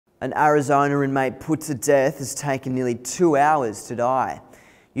An Arizona inmate put to death has taken nearly 2 hours to die.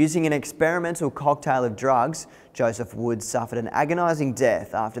 Using an experimental cocktail of drugs, Joseph Woods suffered an agonising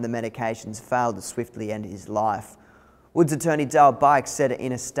death after the medications failed to swiftly end his life. Woods attorney Dale Bike said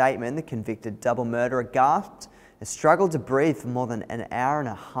in a statement the convicted double murderer gasped and struggled to breathe for more than an hour and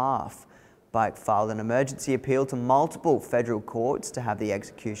a half. Bike filed an emergency appeal to multiple federal courts to have the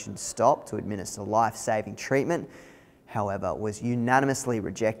execution stopped to administer life-saving treatment, however, was unanimously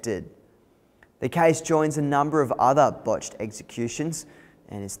rejected. The case joins a number of other botched executions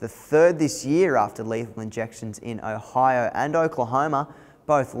and is the third this year after lethal injections in Ohio and Oklahoma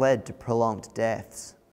both led to prolonged deaths.